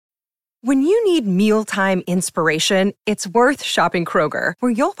When you need mealtime inspiration, it's worth shopping Kroger,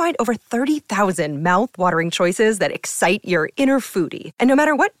 where you'll find over 30,000 mouth-watering choices that excite your inner foodie. And no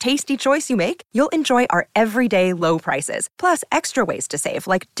matter what tasty choice you make, you'll enjoy our everyday low prices, plus extra ways to save,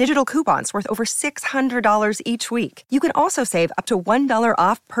 like digital coupons worth over $600 each week. You can also save up to $1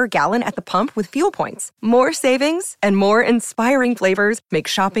 off per gallon at the pump with fuel points. More savings and more inspiring flavors make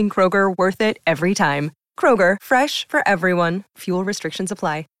shopping Kroger worth it every time. Kroger, fresh for everyone. Fuel restrictions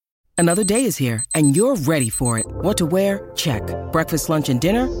apply. Another day is here, and you're ready for it. What to wear? Check. Breakfast, lunch, and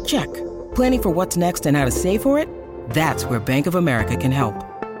dinner? Check. Planning for what's next and how to save for it? That's where Bank of America can help.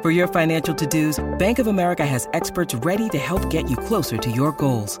 For your financial to-dos, Bank of America has experts ready to help get you closer to your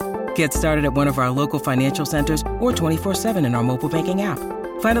goals. Get started at one of our local financial centers or 24/7 in our mobile banking app.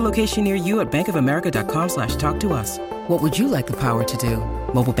 Find a location near you at bankofamerica.com/talktous. What would you like the power to do?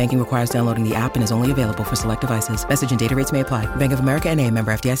 Mobile banking requires downloading the app and is only available for select devices. Message and data rates may apply. Bank of America N.A.,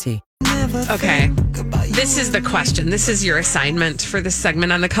 member FDIC. Okay. This is the question. This is your assignment for this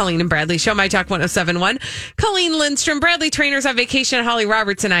segment on the Colleen and Bradley Show, My Talk 1071. Colleen Lindstrom, Bradley Trainer's on vacation. Holly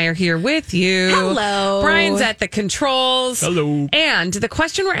Roberts and I are here with you. Hello. Brian's at the controls. Hello. And the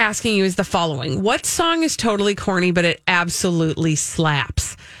question we're asking you is the following. What song is totally corny, but it absolutely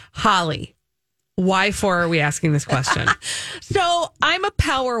slaps? Holly, why for are we asking this question? So I'm a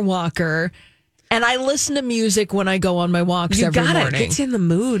power walker, and I listen to music when I go on my walks every morning. It gets you in the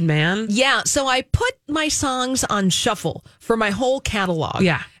mood, man. Yeah, so I put my songs on shuffle for my whole catalog.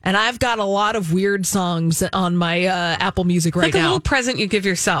 Yeah. And I've got a lot of weird songs on my Apple Music right like now. Like a little present you give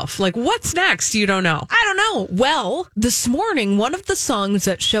yourself. Like, what's next? You don't know. I don't know. Well, this morning, one of the songs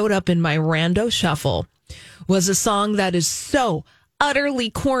that showed up in my rando shuffle was a song that is so utterly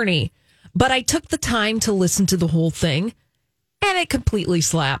corny, but I took the time to listen to the whole thing. And it completely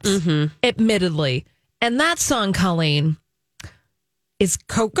slaps, admittedly. And that song, Colleen, is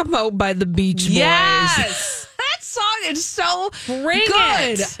Kokomo by the Beach Boys. Yes! That song is so Bring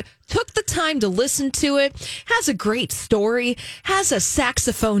good. it. Took the time to listen to it. Has a great story. Has a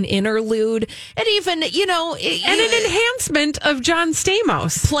saxophone interlude. And even, and an enhancement of John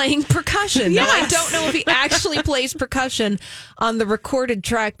Stamos. Playing percussion. Yes. Now, I don't know if he actually plays percussion on the recorded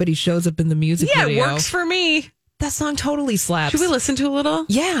track, but he shows up in the music video. Yeah, it works for me. That song totally slaps. Should we listen to a little?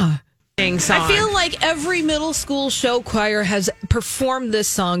 Yeah. Song. I feel like every middle school show choir has performed this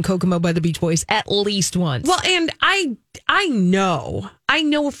song, Kokomo by the Beach Boys, at least once. Well, and I know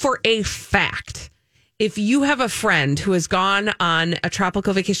for a fact, if you have a friend who has gone on a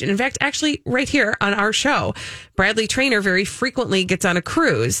tropical vacation, in fact, actually right here on our show, Bradley Trainer very frequently gets on a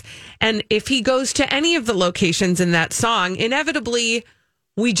cruise. And if he goes to any of the locations in that song, inevitably,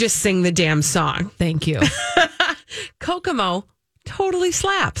 we just sing the damn song. Thank you. Kokomo totally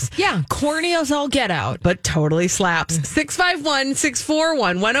slaps. Yeah, corny as all get out. But totally slaps.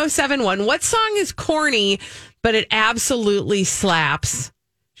 651-641-1071. What song is corny, but it absolutely slaps?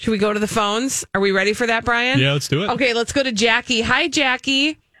 Should we go to the phones? Are we ready for that, Brian? Yeah, let's do it. Okay, let's go to Jackie. Hi,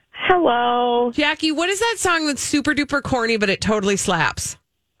 Jackie. Hello. Jackie, what is that song that's super duper corny, but it totally slaps?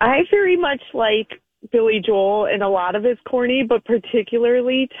 I very much like Billy Joel, and a lot of it's corny, but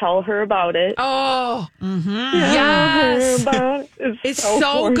particularly Tell Her About It. Oh, yes. It's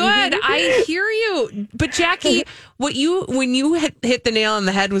so good. I hear you. But Jackie, when you hit the nail on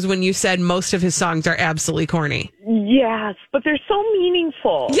the head was when you said most of his songs are absolutely corny. Yes, but they're so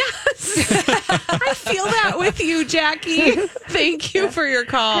meaningful. Yes. I feel that with you, Jackie. Thank you for your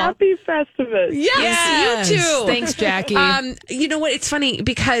call. Happy Festivus. Yes, you too. Thanks, Jackie. You know what? It's funny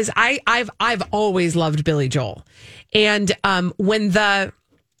because I've always loved Billy Joel. And when the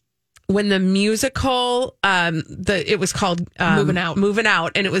musical it was called Moving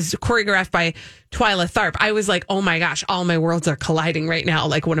Out, and it was choreographed by Twyla Tharp, I was like, oh my gosh, all my worlds are colliding right now.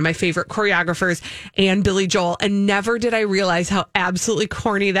 Like one of my favorite choreographers and Billy Joel. And never did I realize how absolutely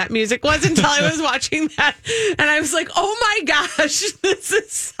corny that music was until I was watching that. And I was like, oh my gosh, this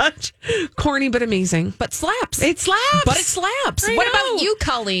is such corny but amazing. But slaps. It slaps. But it slaps. I What know. about you,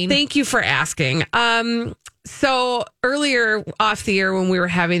 Colleen? Thank you for asking. So earlier off the air when we were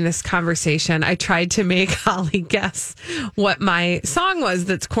having this conversation, I tried to make Holly guess what my song was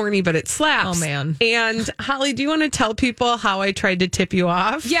that's corny, but it slaps. Oh, man. And Holly, do you want to tell people how I tried to tip you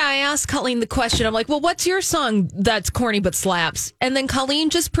off? Yeah, I asked Colleen the question. I'm like, well, what's your song that's corny but slaps? And then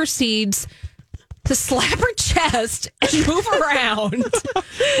Colleen just proceeds to slap her chest and move around.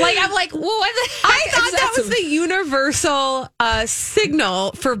 I'm like, well, what the heck? I thought that was the universal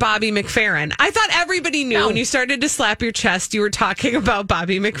signal for Bobby McFerrin. I thought everybody knew when you started to slap your chest, you were talking about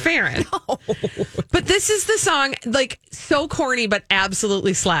Bobby McFerrin. No. But this is the song, like, so corny, but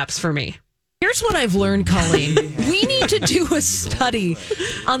absolutely slaps for me. Here's what I've learned, Colleen. We need to do a study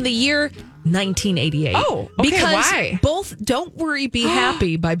on the year 1988. Oh, okay. Because why? both Don't Worry, Be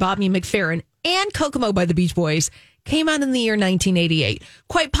Happy by Bobby McFerrin and Kokomo by the Beach Boys came out in the year 1988.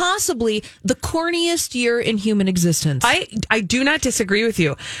 Quite possibly the corniest year in human existence. I do not disagree with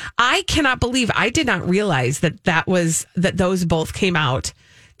you. I cannot believe I did not realize that those both came out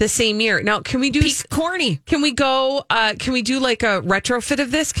the same year. Now, can we do peak corny? Can we go? Can we do like a retrofit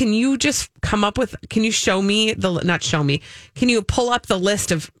of this? Can you just come up with? Can you show me not show me? Can you pull up the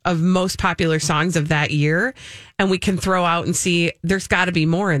list of most popular songs of that year, and we can throw out and see? There's got to be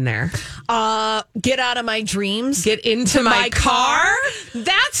more in there. Get Out of My Dreams. Get Into My Car.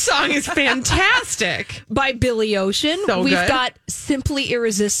 That song is fantastic. By Billy Ocean. So We've good. got Simply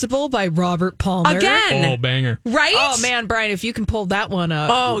Irresistible by Robert Palmer. Again. Oh, banger. Right? Oh, man, Brian, if you can pull that one up.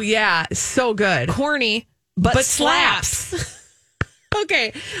 Oh, yeah. So good. Corny, but slaps.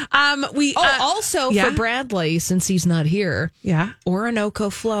 Okay. Also for Bradley, since he's not here. Yeah. Orinoco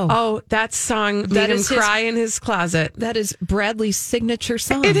Flow. Oh, that song made him cry in his closet. That is Bradley's signature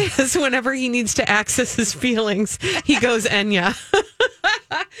song. It is. Whenever he needs to access his feelings, he goes Enya.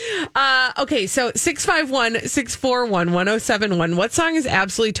 Okay, so 651-641-1071. What song is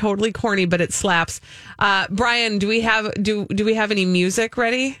absolutely totally corny, but it slaps? Brian, do we have any music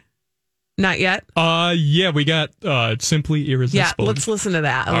ready? Not yet? Yeah, we got Simply Irresistible. Yeah, let's listen to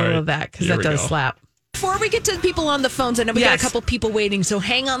that. I love that because that does slap. Before we get to people on the phones, I know we got a couple people waiting, so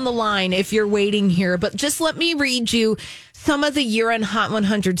hang on the line if you're waiting here. But just let me read you some of the year-end Hot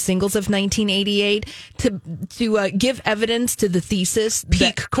 100 singles of 1988 to give evidence to the thesis.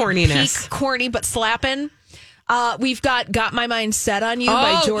 Peak corniness. Peak corny, but slapping. We've got My Mind Set on You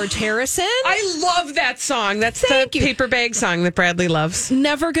by George Harrison. I love that song. That's the paper bag song that Bradley loves.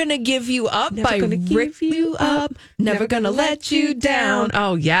 Never Gonna Give You Up by Rip You Up. Never Gonna Let You Down.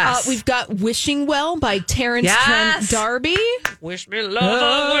 Oh, yes. We've got Wishing Well by Terrence Trent D'Arby. Wish me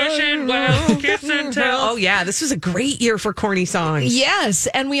love, wishing well, kiss and tell. Oh, yeah. This was a great year for corny songs. Yes.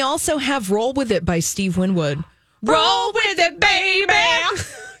 And we also have Roll With It by Steve Winwood. Roll with it, baby.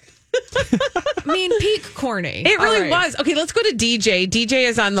 I mean, peak corny. It really was. Okay, let's go to DJ. DJ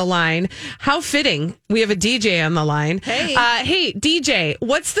is on the line. How fitting. We have a DJ on the line. Hey. Hey, DJ,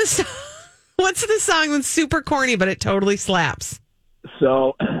 what's the song that's super corny, but it totally slaps?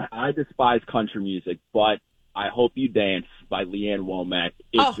 So, I despise country music, but I Hope You Dance by Leanne Womack.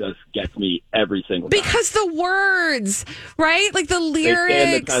 It just gets me every single time. Because the words, right? Like the lyrics. They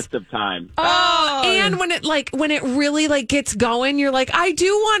stand the test of time. Oh, and when it really gets going, you're like, I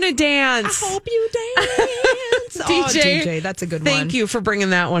do want to dance. I hope you dance. DJ, that's a good one. Thank you for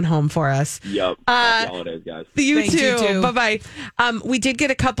bringing that one home for us. Yep. Happy holidays, guys. You too. Bye-bye. We did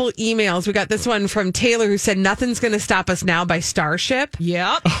get a couple emails. We got this one from Taylor who said, Nothing's Gonna Stop Us Now by Starship.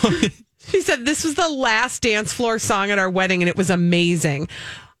 Yep. She said, this was the last dance floor song at our wedding, and it was amazing.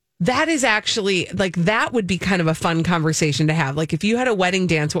 That is actually, that would be kind of a fun conversation to have. Like, if you had a wedding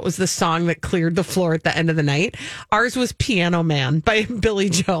dance, what was the song that cleared the floor at the end of the night? Ours was Piano Man by Billy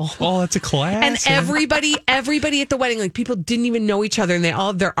Joel. Oh, that's a classic. And everybody at the wedding, people didn't even know each other, and they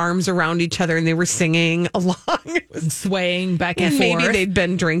all had their arms around each other, and they were singing along. It was swaying back and forth. Maybe they'd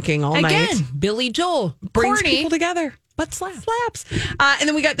been drinking all night. Again, Billy Joel. Brings corny, people together. but slaps. And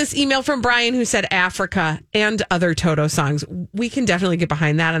then we got this email from Brian who said Africa and other Toto songs. We can definitely get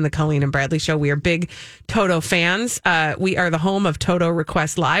behind that on the Colleen and Bradley show. We are big Toto fans. We are the home of Toto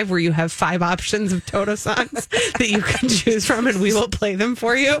Request Live, where you have 5 options of Toto songs that you can choose from, and we will play them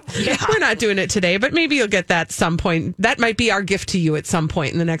for you. Yeah. We're not doing it today, but maybe you'll get that some point. That might be our gift to you at some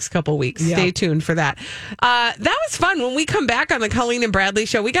point in the next couple weeks. Yeah. Stay tuned for that. That was fun. When we come back on the Colleen and Bradley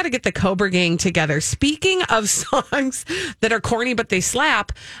show, we got to get the Cobra Gang together. Speaking of songs that are corny but they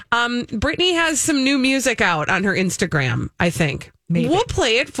slap, Brittany has some new music out on her Instagram, I think. Maybe. We'll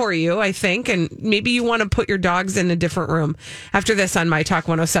play it for you, I think, and maybe you want to put your dogs in a different room after this on My Talk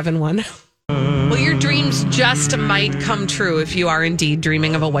 107.1. Well, your dreams just might come true if you are indeed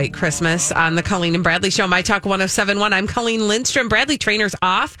dreaming of a white Christmas on the Colleen and Bradley show, My Talk 107.1. I'm Colleen Lindstrom. Bradley Trainer's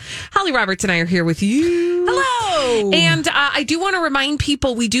off. Holly Roberts and I are here with you. Hello. And I do want to remind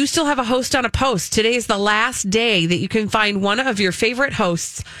people, we do still have a host on a post. Today is the last day that you can find one of your favorite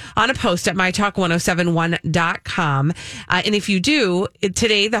hosts on a post at mytalk1071.com. And if you do,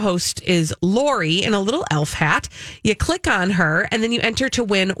 today the host is Lori in a little elf hat. You click on her and then you enter to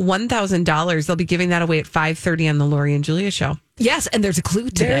win $1,000. They'll be giving that away at 5:30 on the Lori and Julia show. Yes, and there's a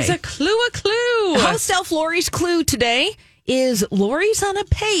clue today. There's a clue. Host Elf Lori's clue today is Lori's on a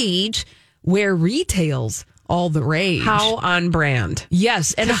page where retail's all the rage. How on brand.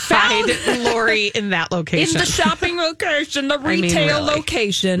 Yes, and find Lori in that location. In the shopping location, the retail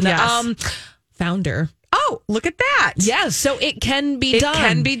location. Yes. founder. Oh, look at that. Yes, so it can be done. It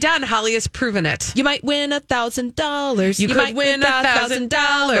can be done. Holly has proven it. You might win $1,000. You could win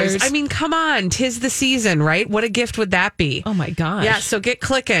 $1,000. I mean, come on. 'Tis the season, right? What a gift would that be? Oh, my gosh. Yeah, so get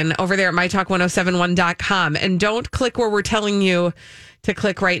clicking over there at mytalk1071.com. And don't click where we're telling you to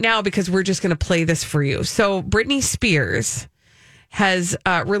click right now because we're just going to play this for you. So Britney Spears has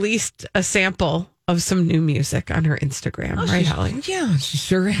released a sample of some new music on her Instagram, right, Holly? Yeah, she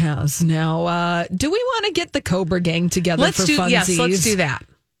sure has. Now, do we want to get the Cobra Gang together for funsies? Yes, let's do that.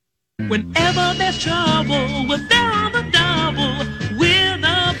 Whenever there's trouble, we're there on the double with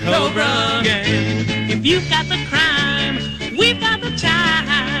the Cobra Gang. If you've got the crime, we've got the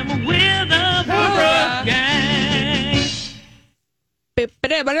time with the Cobra Gang.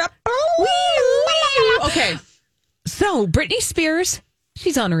 Okay, so Britney Spears,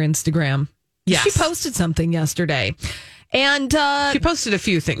 she's on her Instagram. Yes. She posted something yesterday. And she posted a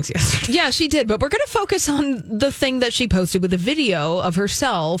few things yesterday. Yeah, she did. But we're going to focus on the thing that she posted with a video of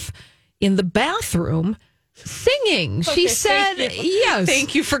herself in the bathroom singing. Okay, she said, yes.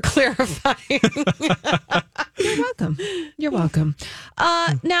 Thank you for clarifying. You're welcome. You're welcome.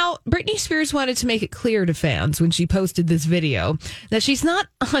 Now, Britney Spears wanted to make it clear to fans when she posted this video that she's not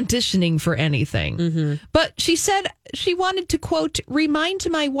auditioning for anything. Mm-hmm. But she said she wanted to, quote, remind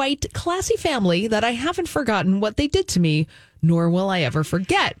my white, classy family that I haven't forgotten what they did to me, nor will I ever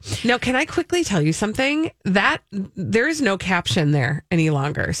forget. Now, can I quickly tell you something? That there is no caption there any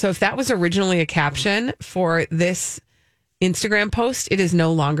longer. So if that was originally a caption for this Instagram post, it is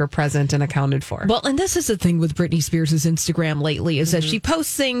no longer present and accounted for. Well, and this is the thing with Britney Spears' Instagram lately is that she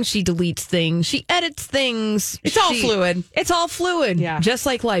posts things, she deletes things, she edits things. It's all fluid. It's all fluid, just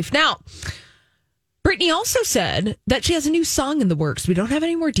like life. Now, Britney also said that she has a new song in the works. We don't have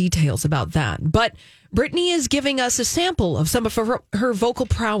any more details about that, but Britney is giving us a sample of some of her vocal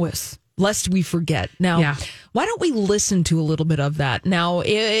prowess, lest we forget. Now, why don't we listen to a little bit of that? Now,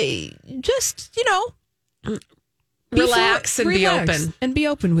 just, relax and be open. And be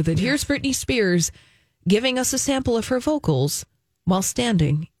open with it. Here's Britney Spears giving us a sample of her vocals while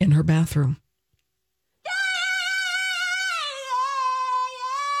standing in her bathroom.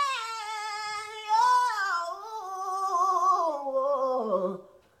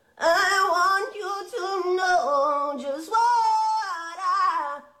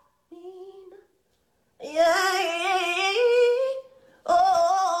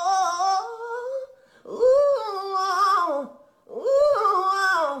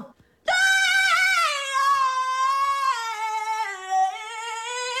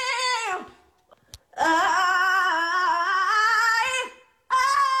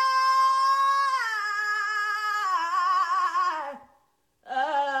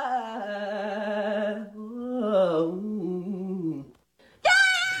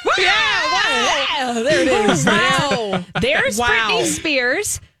 There it is. Wow. There's Britney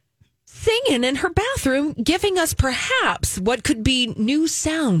Spears singing in her bathroom, giving us perhaps what could be new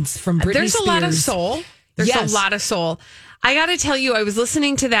sounds from Britney Spears. There's a lot of soul. There's a lot of soul. I got to tell you, I was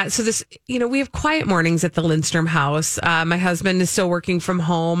listening to that. So this, we have quiet mornings at the Lindstrom house. My husband is still working from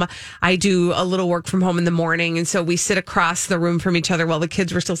home. I do a little work from home in the morning. And so we sit across the room from each other while the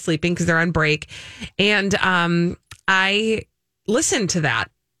kids were still sleeping because they're on break. And I listened to that.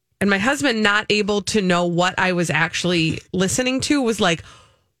 And my husband, not able to know what I was actually listening to, was like,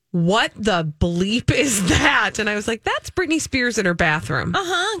 what the bleep is that? And I was like, that's Britney Spears in her bathroom.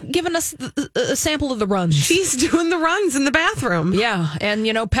 Giving us a sample of the runs. She's doing the runs in the bathroom. Yeah. And,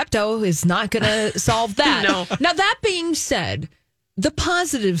 Pepto is not going to solve that. No. Now, that being said, the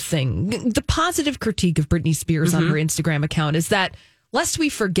positive critique of Britney Spears on her Instagram account is that, lest we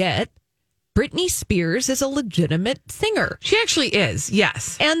forget, Britney Spears is a legitimate singer. She actually is,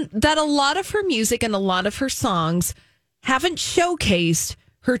 yes. And that a lot of her music and a lot of her songs haven't showcased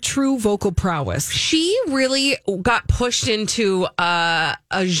her true vocal prowess. She really got pushed into a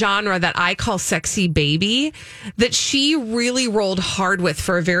genre that I call sexy baby, that she really rolled hard with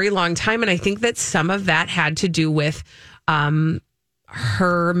for a very long time. And I think that some of that had to do with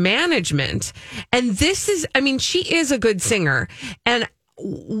her management. And she is a good singer. And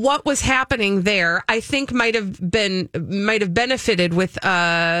what was happening there, I think might have benefited with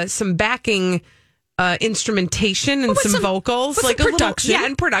some backing instrumentation and some vocals, like production.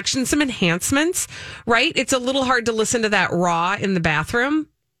 And production, some enhancements. Right? It's a little hard to listen to that raw in the bathroom,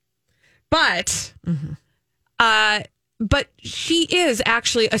 but she is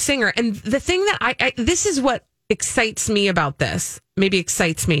actually a singer. And the thing that this is what excites me about this, maybe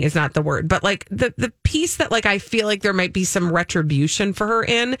excites me is not the word, but like the piece that like I feel like there might be some retribution for her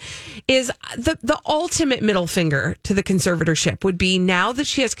in is the ultimate middle finger to the conservatorship would be now that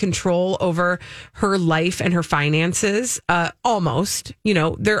she has control over her life and her finances, almost,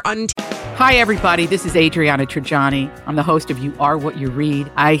 they're Hi, everybody. This is Adriana Trajani. I'm the host of You Are What You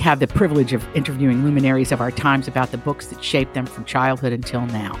Read. I have the privilege of interviewing luminaries of our times about the books that shaped them from childhood until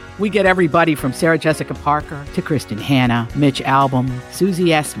now. We get everybody from Sarah Jessica Parker to Kristen Hanna, Mitch Albom, Susie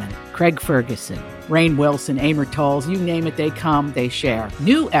Essman, Craig Ferguson, Rainn Wilson, Amor Tolls, you name it, they come, they share.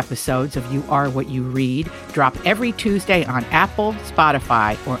 New episodes of You Are What You Read drop every Tuesday on Apple,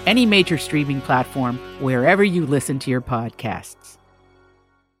 Spotify, or any major streaming platform wherever you listen to your podcasts.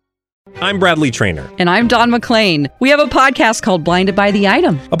 I'm Bradley Trainer. And I'm Don McClain. We have a podcast called Blinded by the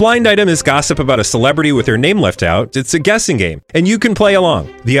Item. A blind item is gossip about a celebrity with their name left out. It's a guessing game, and you can play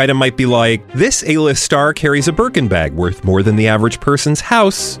along. The item might be like, this A-list star carries a Birkin bag worth more than the average person's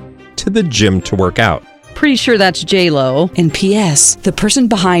house to the gym to work out. Pretty sure that's J-Lo. And P.S. the person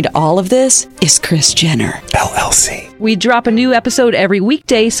behind all of this is Kris Jenner, LLC. We drop a new episode every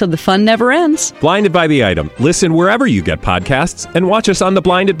weekday so the fun never ends. Blinded by the Item. Listen wherever you get podcasts and watch us on the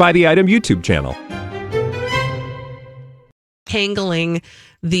Blinded by the Item YouTube channel. Tangling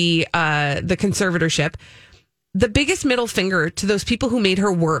the conservatorship. The biggest middle finger to those people who made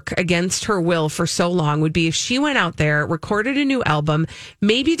her work against her will for so long would be if she went out there, recorded a new album,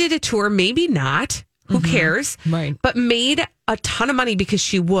 maybe did a tour, maybe not. Who cares? Right. But made a ton of money because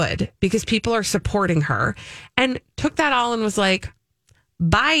people are supporting her, and took that all and was like,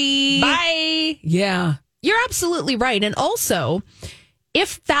 bye. Bye. Yeah. You're absolutely right. And also,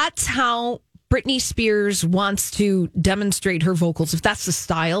 if that's how Britney Spears wants to demonstrate her vocals, if that's the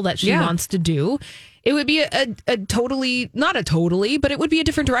style that she wants to do, it would be a totally, not a totally, but it would be a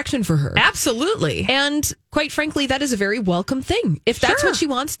different direction for her. Absolutely. And quite frankly, that is a very welcome thing. If that's what she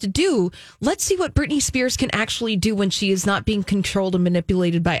wants to do, let's see what Britney Spears can actually do when she is not being controlled and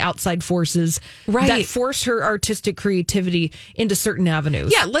manipulated by outside forces that force her artistic creativity into certain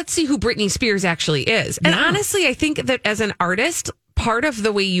avenues. Yeah, let's see who Britney Spears actually is. And honestly, I think that as an artist, part of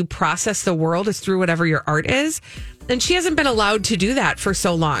the way you process the world is through whatever your art is. And she hasn't been allowed to do that for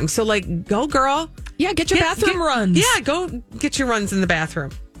so long. So, like, go, girl. Yeah, get your bathroom runs. Yeah, go get your runs in the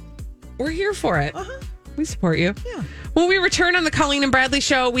bathroom. We're here for it. We support you. Yeah. When we return on the Colleen and Bradley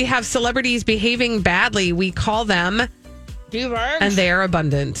Show, we have celebrities behaving badly. We call them D-bags. And they are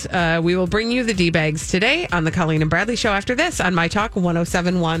abundant. We will bring you the D-bags today on the Colleen and Bradley Show after this on My Talk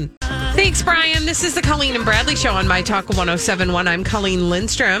 107.1. Thanks, Brian. This is the Colleen and Bradley Show on My Talk 107.1. I'm Colleen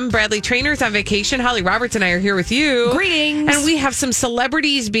Lindstrom. Bradley Trainer's on vacation. Holly Roberts and I are here with you. Greetings. And we have some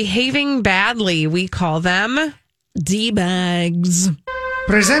celebrities behaving badly. We call them D-bags.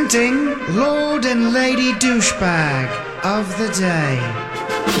 Presenting Lord and Lady Douchebag of the Day.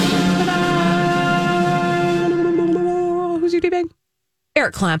 Who's your D-bag?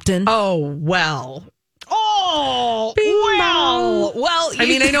 Eric Clapton. Oh, well. Oh, well. I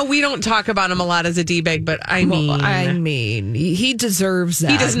mean, I know we don't talk about him a lot as a D-bag, but I mean, he deserves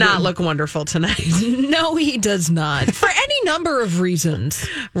that. He does not look wonderful tonight. No, he does not. For any number of reasons.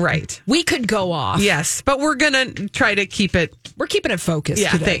 Right. We could go off. Yes, but we're going to try to keep it. We're keeping it focused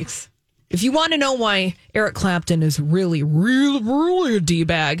today. Thanks. If you want to know why Eric Clapton is really a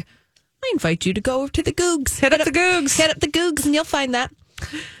D-bag, I invite you to go over to the Googs. Hit up the Googs and you'll find that.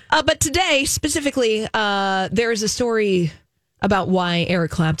 But today, specifically, there is a story about why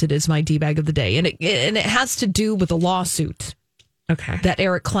Eric Clapton is my D-bag of the day. And it has to do with a lawsuit that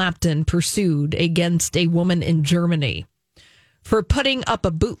Eric Clapton pursued against a woman in Germany for putting up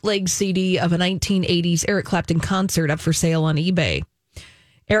a bootleg CD of a 1980s Eric Clapton concert up for sale on eBay.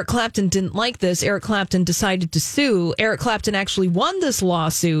 Eric Clapton didn't like this. Eric Clapton decided to sue. Eric Clapton actually won this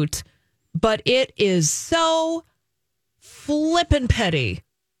lawsuit, but it is so flippin' petty,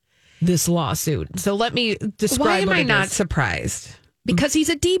 this lawsuit. So let me describe Why am what I it not is. surprised? Because he's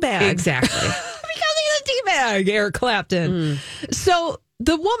a D-bag. Exactly. Because he's a D-bag, Eric Clapton. So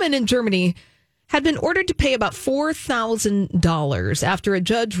the woman in Germany had been ordered to pay about $4,000 after a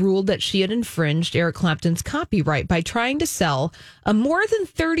judge ruled that she had infringed Eric Clapton's copyright by trying to sell a more than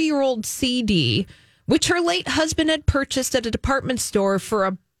 30-year-old CD, which her late husband had purchased at a department store for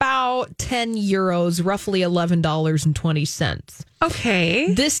about 10 euros, roughly $11.20.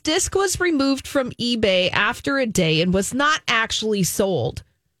 Okay. This disc was removed from eBay after a day and was not actually sold.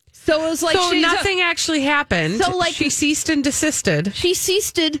 So it was like nothing actually happened. So like she ceased and desisted. She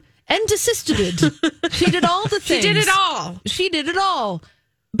ceased and desisted. She did all the things. She did it all.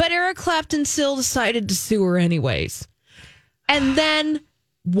 But Eric Clapton still decided to sue her anyways. And then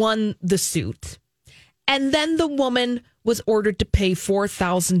won the suit. And then the woman was ordered to pay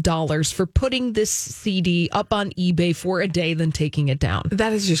 $4,000 for putting this CD up on eBay for a day, then taking it down.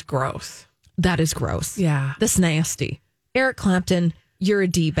 That is just gross. That is gross. Yeah. That's nasty. Eric Clapton, you're a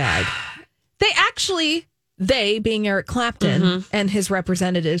D-bag. They, being Eric Clapton and his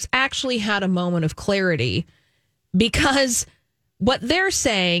representatives, actually had a moment of clarity, because what they're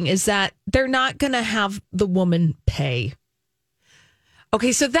saying is that they're not going to have the woman pay.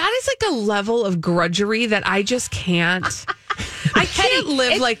 Okay, so that is like a level of grudgery that I just can't. I can't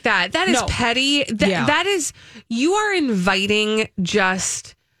live like that. That is petty. That is, you are inviting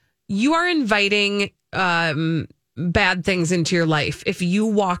bad things into your life if you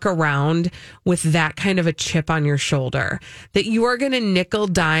walk around with that kind of a chip on your shoulder, that you are going to nickel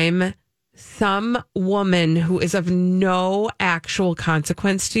dime some woman who is of no actual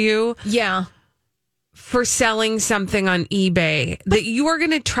consequence to you. Yeah. For selling something on eBay, that you are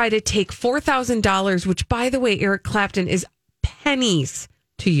going to try to take $4,000, which, by the way, Eric Clapton, is pennies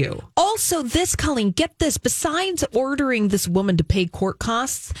to you. Also, this, Colleen, get this, besides ordering this woman to pay court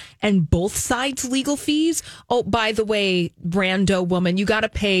costs and both sides' legal fees, oh, by the way, rando woman, you got to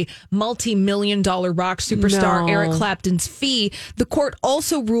pay multi-million-dollar rock superstar Eric Clapton's fee. The court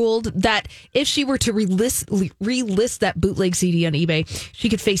also ruled that if she were to relist that bootleg CD on eBay, she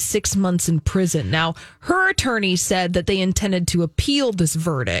could face 6 months in prison. Now, her attorney said that they intended to appeal this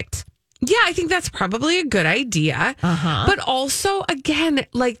verdict. Yeah, I think that's probably a good idea. But also, again,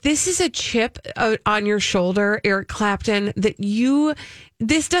 like, this is a chip on your shoulder, Eric Clapton, that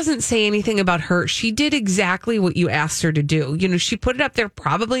this doesn't say anything about her. She did exactly what you asked her to do. You know, she put it up there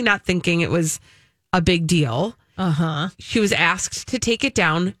probably not thinking it was a big deal. She was asked to take it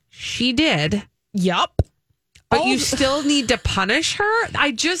down. She did. Yup. But you still need to punish her?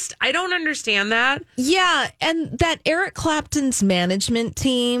 I don't understand that. Yeah, and that Eric Clapton's management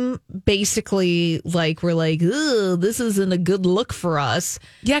team basically, like, were like, ugh, this isn't a good look for us.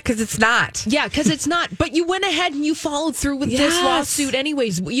 Yeah, because it's not. Yeah, because it's not. But you went ahead and you followed through with this lawsuit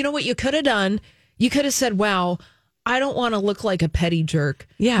anyways. You know what you could have done? You could have said, wow, I don't want to look like a petty jerk.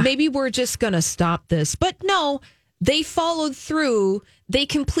 Yeah. Maybe we're just going to stop this. But no, they followed through. They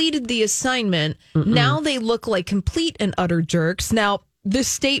completed the assignment. Now they look like complete and utter jerks. Now, this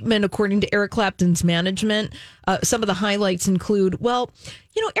statement, according to Eric Clapton's management, some of the highlights include, well,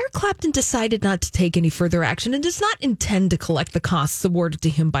 you know, Eric Clapton decided not to take any further action and does not intend to collect the costs awarded to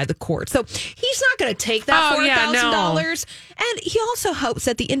him by the court. So he's not going to take that $4,000. And he also hopes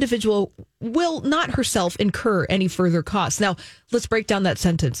that the individual will not herself incur any further costs. Now, let's break down that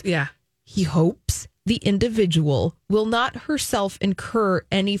sentence. Yeah. He hopes the individual will not herself incur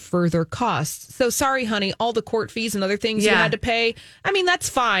any further costs. So sorry, honey, all the court fees and other things you had to pay. I mean, that's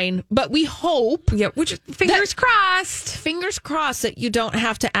fine, but we hope. Yeah, which fingers crossed. Fingers crossed that you don't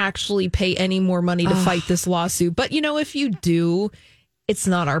have to actually pay any more money to fight this lawsuit. But, you know, if you do, it's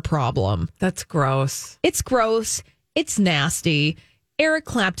not our problem. That's gross. It's gross. It's nasty. Eric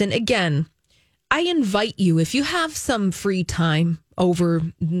Clapton, again, I invite you, if you have some free time over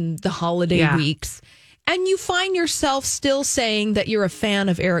the holiday weeks and you find yourself still saying that you're a fan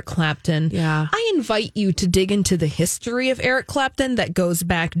of Eric Clapton, I invite you to dig into the history of Eric Clapton that goes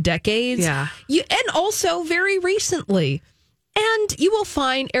back decades. And also very recently. And you will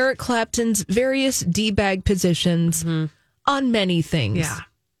find Eric Clapton's various D-bag positions on many things. Yeah.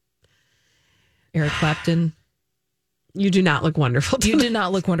 Eric Clapton, you do not look wonderful tonight. You do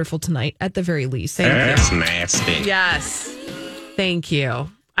not look wonderful tonight, at the very least. That's nasty. Yes. Thank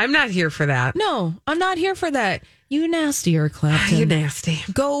you. I'm not here for that. No, I'm not here for that. You nasty, Eric Clapton. You nasty.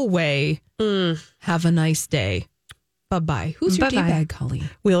 Go away. Have a nice day. Bye-bye. Who's your D-bag, Colleen?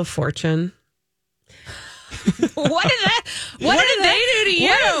 Wheel of Fortune. What did they do to you?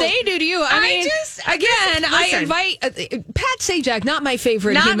 What did they do to you? I mean, I invite Pat Sajak, not my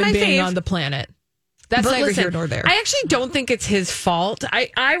favorite human being on the planet. That's neither here nor there. I actually don't think it's his fault.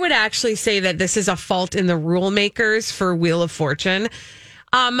 I would actually say that this is a fault in the rule makers for Wheel of Fortune.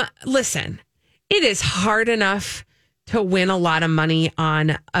 Listen, it is hard enough to win a lot of money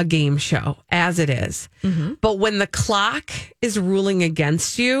on a game show as it is. But when the clock is ruling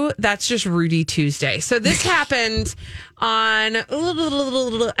against you, that's just Rudy Tuesday. So this happened on,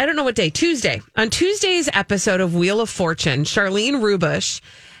 I don't know what day, Tuesday. On Tuesday's episode of Wheel of Fortune, Charlene Rubush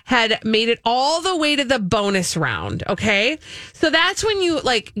had made it all the way to the bonus round. Okay. So that's when you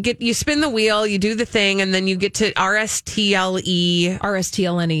you spin the wheel, you do the thing, and then you get to RSTLE.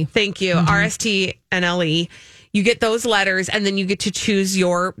 Thank you. RSTNLE. You get those letters, and then you get to choose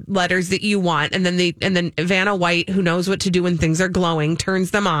your letters that you want. And then Vanna White, who knows what to do when things are glowing,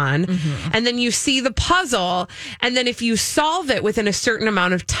 turns them on. And then you see the puzzle. And then if you solve it within a certain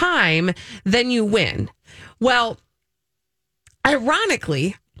amount of time, then you win. Well,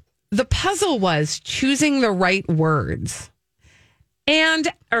 ironically, the puzzle was choosing the right words.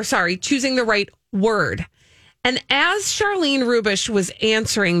 Choosing the right word. And as Charlene Rubisch was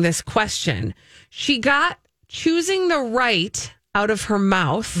answering this question, she got choosing the right out of her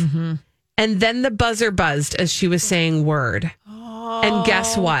mouth, and then the buzzer buzzed as she was saying word. And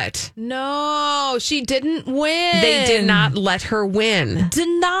guess what? No, she didn't win. They did not let her win.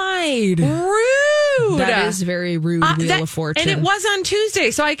 Denied. Rude. That is very rude, Wheel of Fortune. And it was on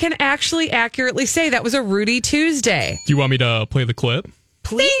Tuesday, so I can actually accurately say that was a Rudy Tuesday. Do you want me to play the clip?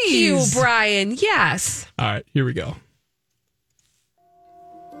 Please. Thank you, Brian. Yes. All right, here we go.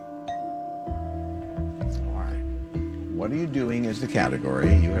 What are you doing is the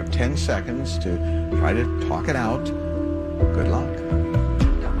category. You have 10 seconds to try to talk it out. Good luck.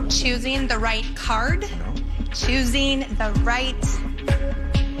 Choosing the right card. No. Choosing the right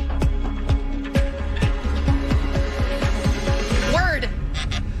word.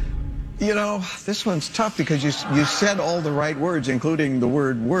 You know, this one's tough because you said all the right words, including the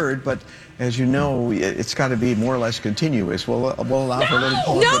word, but as you know, it's got to be more or less continuous. We'll allow for a little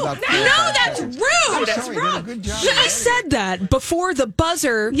pause. No, that's rude. That's wrong. Good job. She said that before the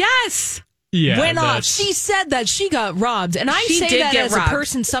buzzer. Yes. Went off. She said that she got robbed. And I say that as a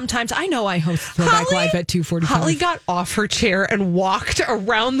person sometimes. I know I host Throwback Live at 2:45. Holly got off her chair and walked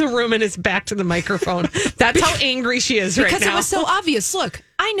around the room and is back to the microphone. That's how angry she is right now. Because it was so obvious. Look,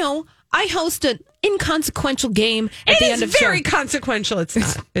 I know I host an inconsequential game at the end of the show. It's very consequential. It's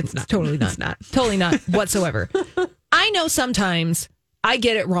not. It's not. Totally not. It's not. Totally not whatsoever. I know sometimes I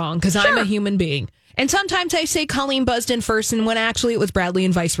get it wrong because I'm a human being. And sometimes I say Colleen buzzed in first and when actually it was Bradley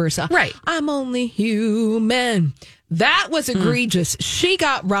and vice versa. Right. I'm only human. That was egregious. She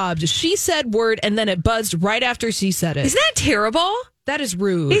got robbed. She said word and then it buzzed right after she said it. Isn't that terrible? That is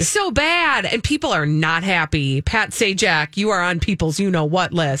rude. It's so bad. And people are not happy. Pat Sajak, you are on people's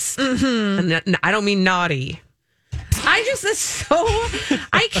you-know-what list. And I don't mean naughty. I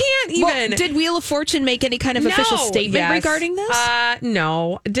can't even. Well, did Wheel of Fortune make any kind of official statement regarding this?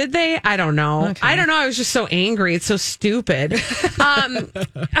 No. Did they? I don't know. Okay. I don't know. I was just so angry. It's so stupid. But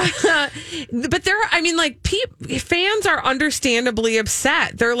fans are understandably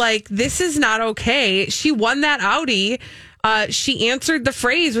upset. They're like, this is not okay. She won that Audi. She answered the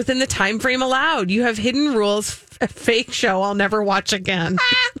phrase within the time frame allowed. You have hidden rules. Fake show I'll never watch again.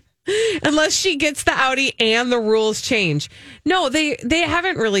 Unless she gets the Audi and the rules change. No, they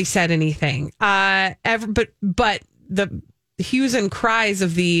haven't really said anything. But the hues and cries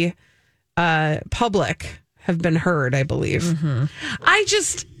of the public have been heard, I believe. I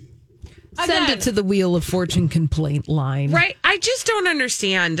just send it to the Wheel of Fortune complaint line. Right. I just don't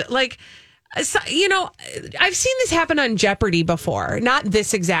understand. Like, so, you know, I've seen this happen on Jeopardy before. Not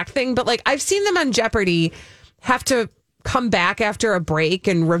this exact thing, but like I've seen them on Jeopardy have to come back after a break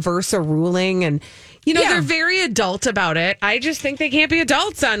and reverse a ruling. And, you know, they're very adult about it. I just think they can't be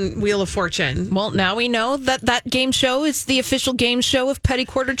adults on Wheel of Fortune. Well, now we know that game show is the official game show of Petty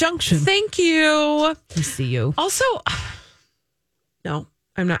Quarter Junction. Thank you. I see you. Also, no,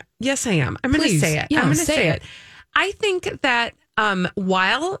 I'm not. Yes, I am. I'm going to say it. Yeah, I'm going to say it. I think that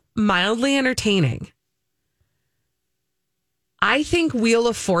while mildly entertaining, I think Wheel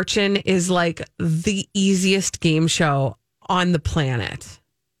of Fortune is like the easiest game show on the planet.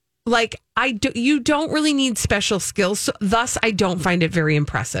 Like you don't really need special skills. So thus, I don't find it very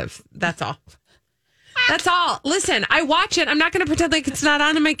impressive. That's all. That's all. Listen, I watch it. I'm not going to pretend like it's not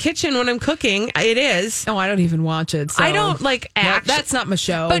on in my kitchen when I'm cooking. It is. Oh, I don't even watch it. So. I don't like act. No, that's not my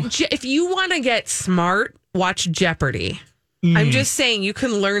show. But if you want to get smart, watch Jeopardy. I'm just saying you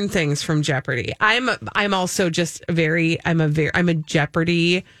can learn things from Jeopardy. I'm also just I'm a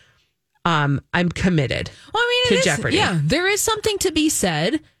Jeopardy. I'm committed. Well, I mean, to Jeopardy. Yeah, there is something to be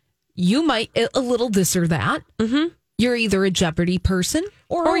said. You might a little this or that. Mm-hmm. You're either a Jeopardy person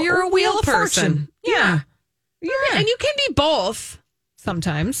or you're a Wheel person. Yeah. And you can be both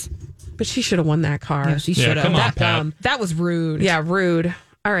sometimes. But she should have won that car. Yeah, she should have. Come on, Pat. That was rude. Yeah, rude.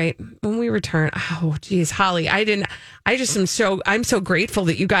 All right. When we return, oh geez, Holly, I'm so grateful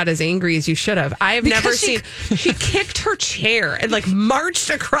that you got as angry as you should have. I have never seen. She kicked her chair and like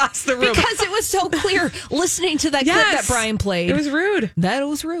marched across the room because it was so clear listening to that clip that Brian played. It was rude. That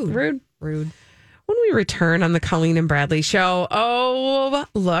was rude. Rude. When we return on the Colleen and Bradley show, oh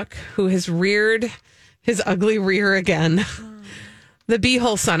look who has reared his ugly rear again. The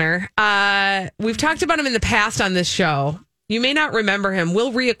Beehole Sonner. We've talked about him in the past on this show. You may not remember him.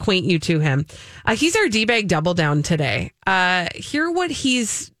 We'll reacquaint you to him. He's our D-Bag Double Down today. Hear what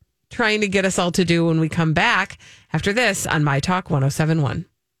he's trying to get us all to do when we come back after this on My Talk 107.1.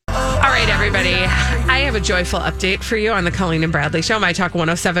 All right, everybody. I have a joyful update for you on the Colleen and Bradley Show, My Talk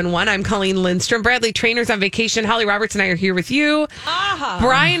 107.1. I'm Colleen Lindstrom. Bradley Trainor's on vacation. Holly Roberts and I are here with you.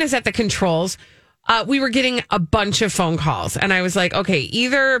 Brian is at the controls. We were getting a bunch of phone calls, and I was like, okay,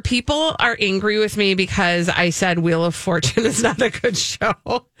 either people are angry with me because I said Wheel of Fortune is not a good show.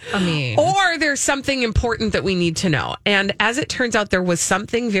 Or there's something important that we need to know. And as it turns out, there was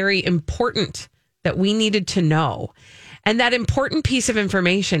something very important that we needed to know. And that important piece of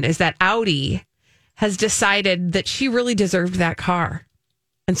information is that Audi has decided that she really deserved that car.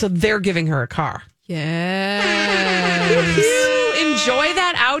 And so they're giving her a car. Yes. Enjoy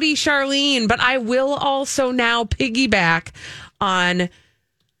that Audi, Charlene. But I will also now piggyback on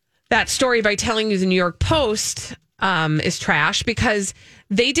that story by telling you the New York Post is trash because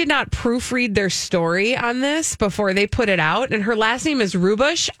they did not proofread their story on this before they put it out. And her last name is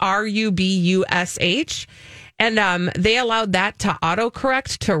Rubush, Rubush. And they allowed that to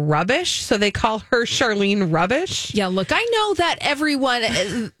autocorrect to rubbish. So they call her Charlene Rubbish. Yeah, look, I know that everyone,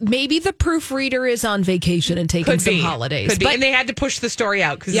 maybe the proofreader is on vacation and taking some holidays. Could be. And they had to push the story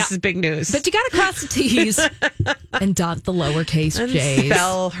out because this is big news. But you got to cross the T's and dot the lowercase J's.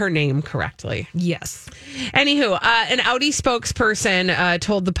 Spell her name correctly. Yes. Anywho, an Audi spokesperson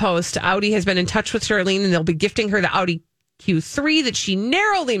told the Post Audi has been in touch with Charlene and they'll be gifting her the Audi Q3 that she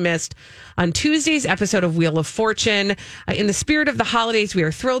narrowly missed on Tuesday's episode of Wheel of Fortune. In the spirit of the holidays, we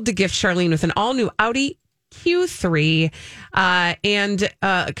are thrilled to gift Charlene with an all-new Audi Q3. And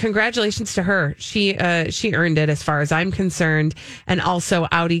congratulations to her. She earned it as far as I'm concerned. And also,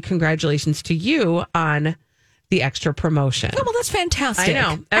 Audi, congratulations to you on the extra promotion. Oh, well, that's fantastic. I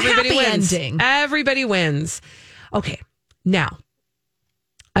know. Everybody wins. Ending. Everybody wins. Okay, now,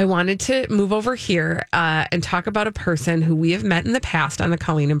 I wanted to move over here and talk about a person who we have met in the past on the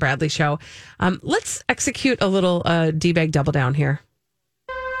Colleen and Bradley Show. Let's execute a little D-bag double down here.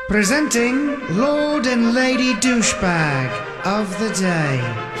 Presenting Lord and Lady Douchebag of the Day.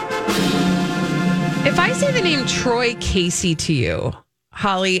 If I say the name Troy Casey to you,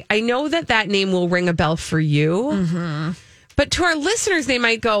 Holly, I know that name will ring a bell for you. Mm-hmm. But to our listeners, they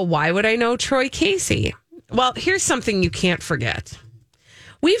might go, why would I know Troy Casey? Well, here's something you can't forget.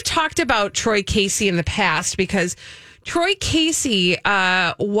 We've talked about Troy Casey in the past because Troy Casey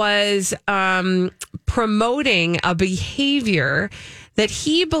was promoting a behavior that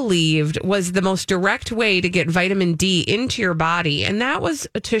he believed was the most direct way to get vitamin D into your body. And that was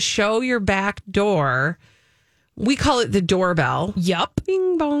to show your back door. We call it the doorbell. Yup.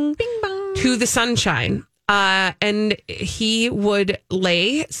 Bing bong. Bing bong. To the sunshine. And he would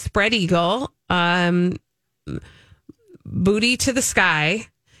lay spread eagle, booty to the sky,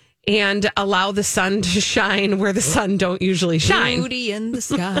 and allow the sun to shine where the sun don't usually shine. Booty in the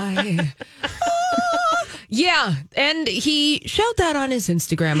sky. Yeah, and he showed that on his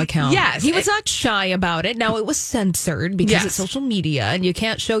Instagram account. Yes. He was not shy about it. Now, it was censored because it's social media, and you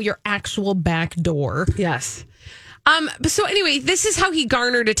can't show your actual back door. Yes. So anyway, this is how he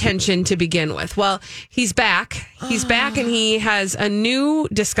garnered attention to begin with. Well, he's back. He's back, and he has a new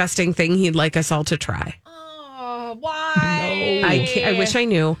disgusting thing he'd like us all to try. Why? I wish I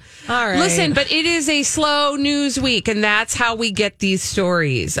knew. All right. Listen, but it is a slow news week, and that's how we get these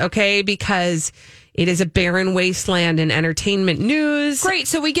stories, okay? Because it is a barren wasteland in entertainment news. Great.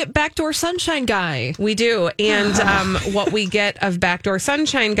 So we get Backdoor Sunshine Guy. We do. And what we get of Backdoor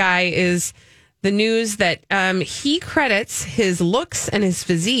Sunshine Guy is the news that he credits his looks and his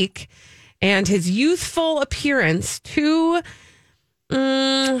physique and his youthful appearance to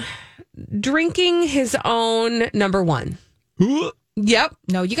drinking his own number one. Yep.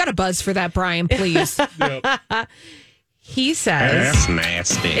 No, you got to buzz for that, Brian, please. He says... That's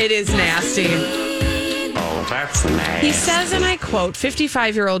nasty. It is nasty. Oh, that's nasty. He says, and I quote,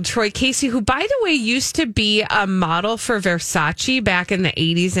 55-year-old Troy Casey, who, by the way, used to be a model for Versace back in the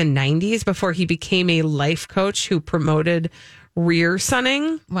 80s and 90s before he became a life coach who promoted rear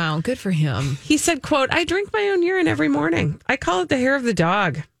sunning. Wow, good for him. He said, quote, I drink my own urine every morning. I call it the hair of the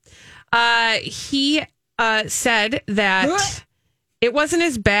dog. He said that it wasn't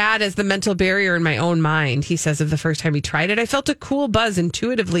as bad as the mental barrier in my own mind. He says of the first time he tried it, I felt a cool buzz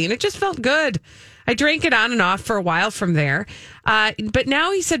intuitively, and it just felt good. I drank it on and off for a while from there. But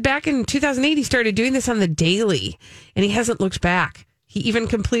now he said back in 2008, he started doing this on the daily, and he hasn't looked back. He even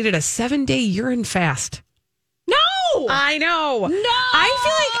completed a 7-day urine fast. No! I know. No! I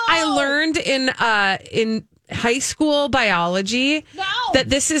feel like I learned in high school biology that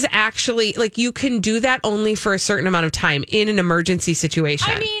this is actually like you can do that only for a certain amount of time in an emergency situation.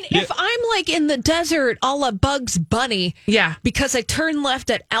 I mean, if I'm like in the desert, a la Bugs Bunny. Yeah. Because I turned left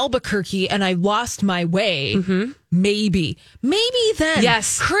at Albuquerque and I lost my way. Mm-hmm. Maybe then.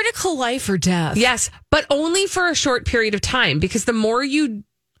 Yes. Critical life or death. Yes, but only for a short period of time, because the more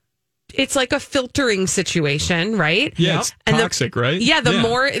it's like a filtering situation, right? Yeah, it's toxic, right? Yeah, the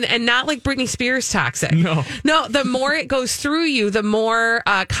more, and not like Britney Spears toxic. No, the more it goes through you, the more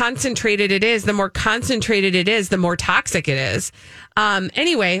concentrated it is. The more concentrated it is, the more toxic it is.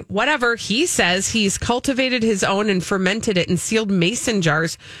 Anyway, whatever. He says he's cultivated his own and fermented it in sealed mason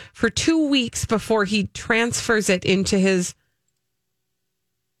jars for 2 weeks before he transfers it into his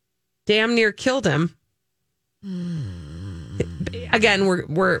damn near killed him. Again,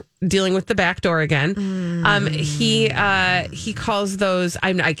 we're dealing with the back door again. He calls those.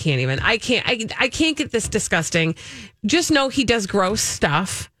 I can't get this disgusting. Just know he does gross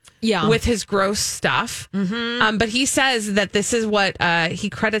stuff. Yeah, with his gross stuff. Mm-hmm. But he says that this is what he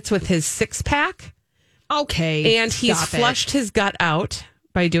credits with his 6-pack. Okay, and he's flushed his gut out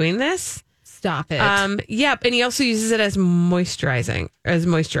by doing this. Stop it. Yep, and he also uses it as moisturizer.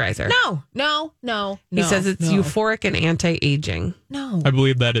 No. He says it's euphoric and anti-aging. No. I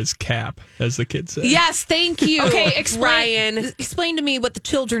believe that is cap, as the kids say. Yes, thank you. Okay, Ryan. Explain to me what the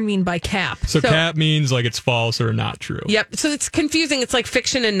children mean by cap. So cap means like it's false or not true. Yep. So it's confusing. It's like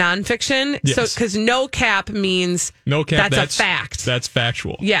fiction and nonfiction. Yes. So because no cap means no cap. That's a fact. That's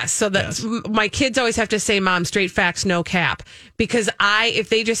factual. Yes. So that's my kids always have to say, "Mom, straight facts, no cap." Because if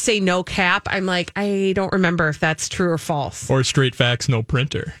they just say no cap, I'm like, I don't remember if that's true or false. Or straight facts, no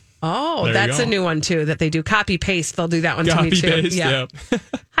printer. Oh, that's a new one too that they do. Copy paste. They'll do that one to me too. Copy paste. Yep.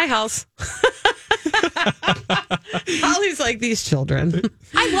 Hi, Halls. Holly's like these children.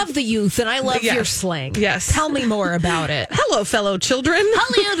 I love the youth and I love your slang. Yes. Tell me more about it. Hello, fellow children. How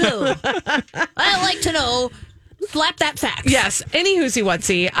do you do? I like to know. Slap that fact. Yes. Any whoosy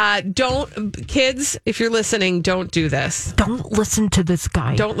whatsy. Don't, kids, if you're listening, don't do this. Don't listen to this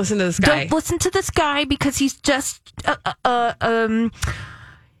guy. Don't listen to this guy. Don't listen to this guy because he's just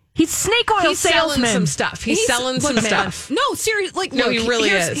he's snake oil salesman. Selling some stuff. He's selling some stuff. No, seriously. No, he really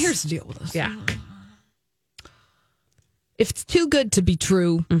is. Here's the deal with this. Yeah. If it's too good to be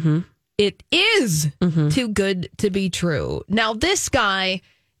true, it is too good to be true. Now, this guy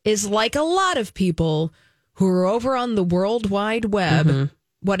is like a lot of people who are over on the World Wide Web.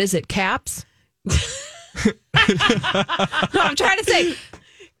 What is it, caps? No, I'm trying to say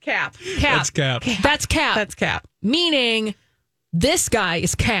cap. That's cap. That's cap. That's cap. Meaning this guy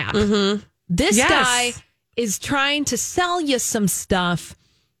is cap. This guy is trying to sell you some stuff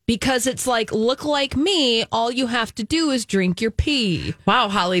because it's like, look like me, all you have to do is drink your pee. Wow,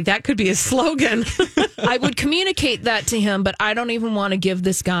 Holly, that could be a slogan. I would communicate that to him, but I don't even want to give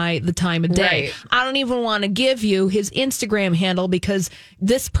this guy the time of day. Right. I don't even want to give you his Instagram handle because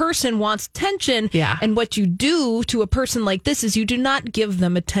this person wants attention. Yeah. And what you do to a person like this is you do not give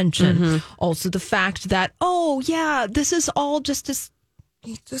them attention. Also, the fact that, this is all just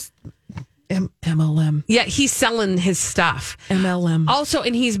MLM. Yeah, he's selling his stuff. MLM. Also,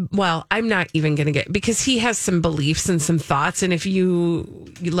 and I'm not even going to get, because he has some beliefs and some thoughts, and if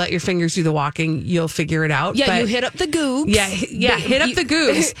you let your fingers do the walking, you'll figure it out. Yeah, but you hit up the Goobs. Hit up the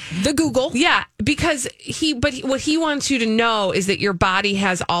Goobs. The Google. Yeah, because what he wants you to know is that your body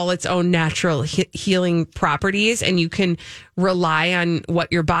has all its own natural healing properties, and you can rely on what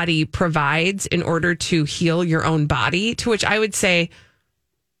your body provides in order to heal your own body, to which I would say,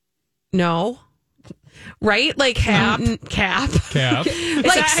 no, right? Like cap. Like,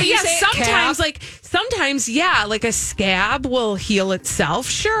 sometimes, like a scab will heal itself.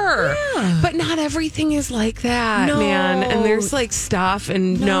 Sure. Yeah. But not everything is like that, man. And there's like stuff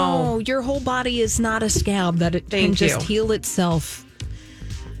and no. Your whole body is not a scab that it can just heal itself.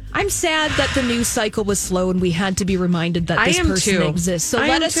 I'm sad that the news cycle was slow and we had to be reminded that this person exists. So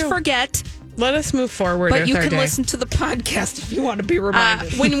let us forget. Let us move forward. But you can listen to the podcast if you want to be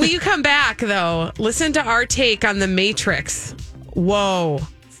reminded. When we come back, though, listen to our take on The Matrix. Whoa.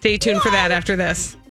 Stay tuned for that after this.